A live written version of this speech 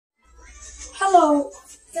Hello,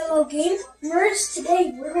 fellow gamers.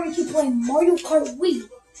 Today we're going to play Mario Kart Wii.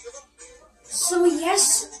 So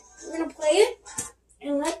yes, we're going to play it,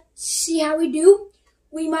 and let's see how we do.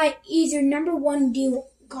 We might either number one do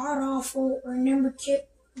god-awful, or number two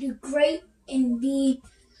do great and be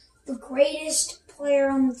the greatest player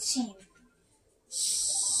on the team.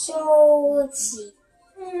 So let's see.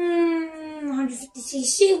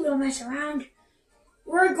 150cc, we don't mess around.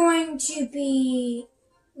 We're going to be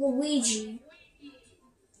Luigi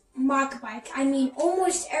mock bike. I mean,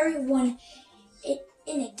 almost everyone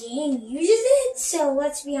in a game uses it, so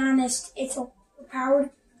let's be honest, it's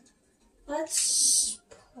overpowered. Let's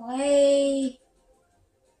play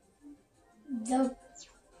the...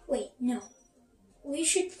 Wait, no. We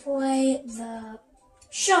should play the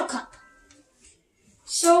Shell Cup.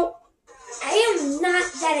 So, I am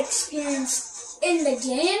not that experienced in the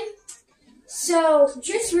game, so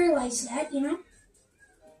just realize that, you know.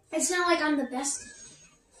 It's not like I'm the best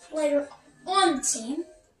player on the team.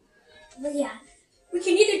 But yeah, we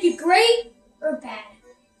can either do great or bad.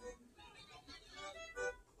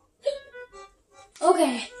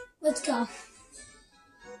 Okay, let's go.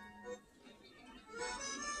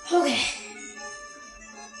 Okay.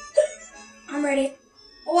 I'm ready.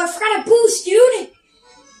 Oh, I forgot a boost, dude!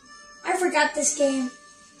 I forgot this game.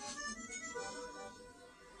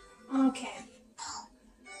 Okay.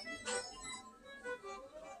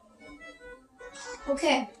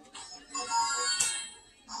 Okay.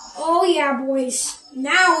 Oh yeah, boys.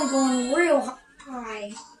 Now we're going real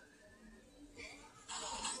high.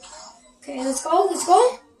 Okay, let's go, let's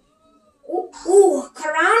go. Ooh, cut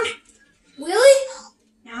around. Really?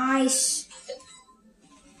 Nice.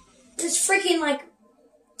 There's freaking like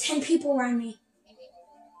 10 people around me.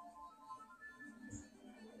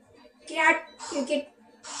 Get out. You get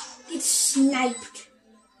sniped.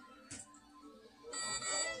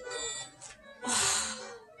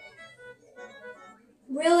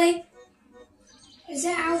 Really? Is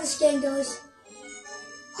that how this game goes?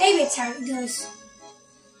 Maybe it's how it goes.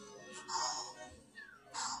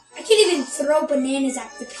 I can't even throw bananas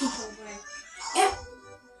at the people. Yeah.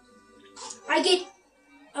 I get...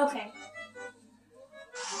 Okay.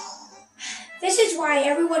 This is why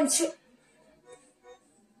everyone's...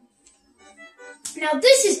 Now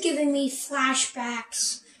this is giving me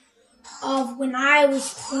flashbacks of when I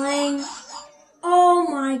was playing. Oh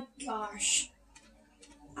my gosh.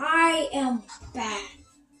 I am bad.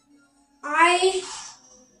 I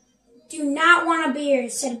do not want to be here,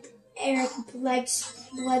 said Eric Blood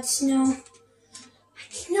Snow. I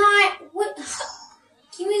cannot. What?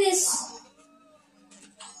 Give me this.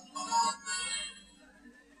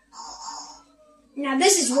 Now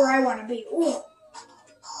this is where I want to be. Ooh.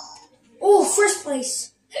 Oh, first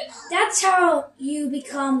place. That's how you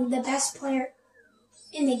become the best player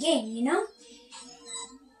in the game, you know?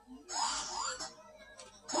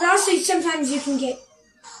 But also sometimes you can get...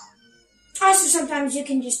 Also sometimes you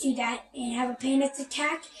can just do that and have a panic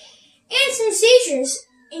attack and some seizures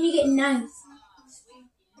and you get ninth.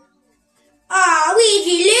 Aw,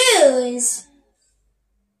 Luigi lose!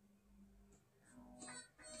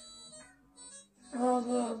 Whoa,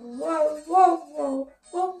 whoa, whoa, whoa, whoa,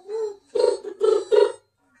 whoa.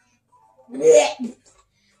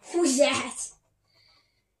 Who's that?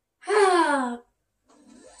 Ah,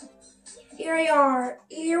 here we are.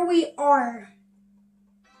 Here we are.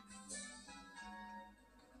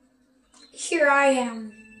 Here I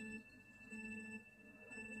am.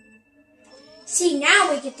 See,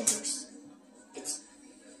 now we get the boost.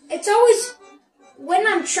 It's always when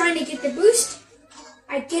I'm trying to get the boost,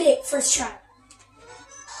 I get it first try.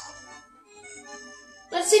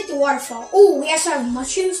 Let's take the waterfall. Oh, we also have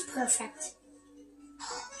mushrooms. Perfect.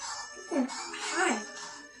 Hi.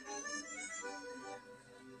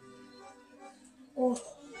 Oh.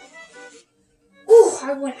 Ooh,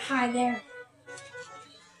 I went high there.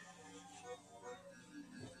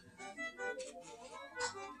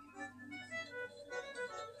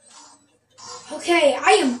 Okay,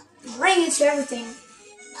 I am running into everything.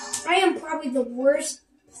 I am probably the worst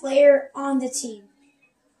player on the team.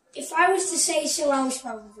 If I was to say so, I was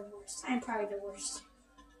probably the worst. I'm probably the worst.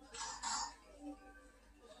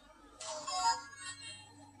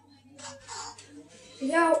 Here we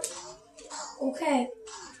go. Okay.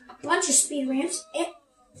 A bunch of speed ramps.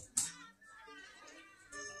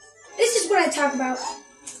 This is what I talk about.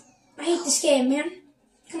 I hate this game, man.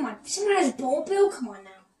 Come on. If someone has a ball bill, come on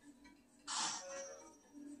now.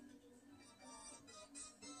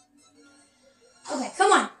 Okay,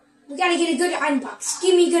 come on. We gotta get a good item box.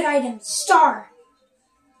 Give me good items. Star.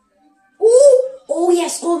 Ooh! Oh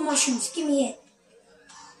yes, gold mushrooms. Give me it.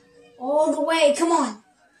 All the way. Come on.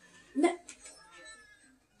 No.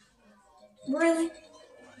 Really?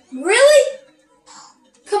 Really?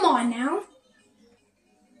 Come on now.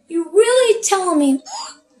 You're really telling me...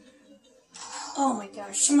 Oh my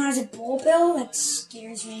gosh, someone has a bull bill? That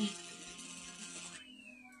scares me.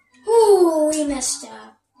 Ooh, we messed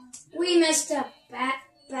up. We messed up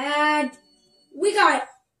bad. We got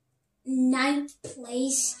 9th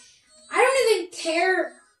place. I don't even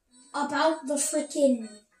care about the freaking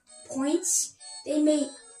points. It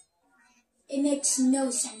makes no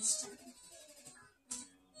sense to me.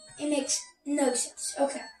 It makes no sense.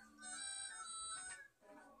 Okay.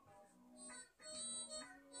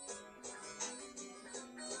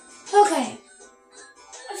 Okay.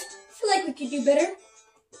 I feel like we could do better.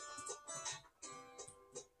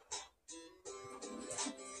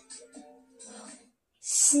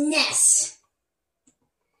 SNES.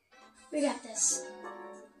 We got this.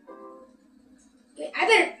 Wait, I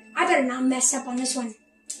better not mess up on this one.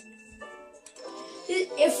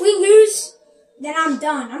 If we lose, then I'm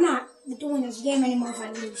done. I'm not doing this game anymore if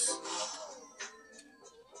I lose.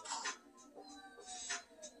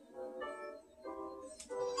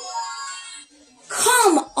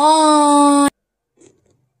 Come on.